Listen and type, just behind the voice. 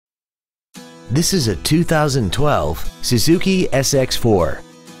This is a 2012 Suzuki SX4.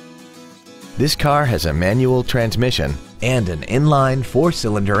 This car has a manual transmission and an inline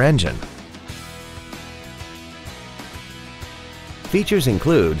 4-cylinder engine. Features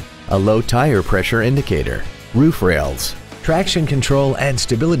include a low tire pressure indicator, roof rails, traction control and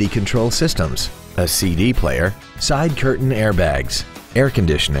stability control systems, a CD player, side curtain airbags, air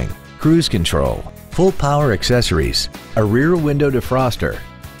conditioning, cruise control, full power accessories, a rear window defroster,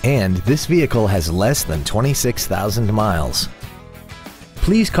 and this vehicle has less than 26,000 miles.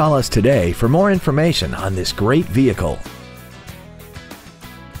 Please call us today for more information on this great vehicle.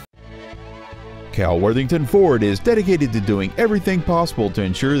 Cal Worthington Ford is dedicated to doing everything possible to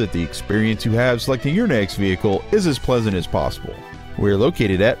ensure that the experience you have selecting your next vehicle is as pleasant as possible. We're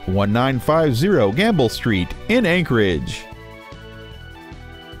located at 1950 Gamble Street in Anchorage.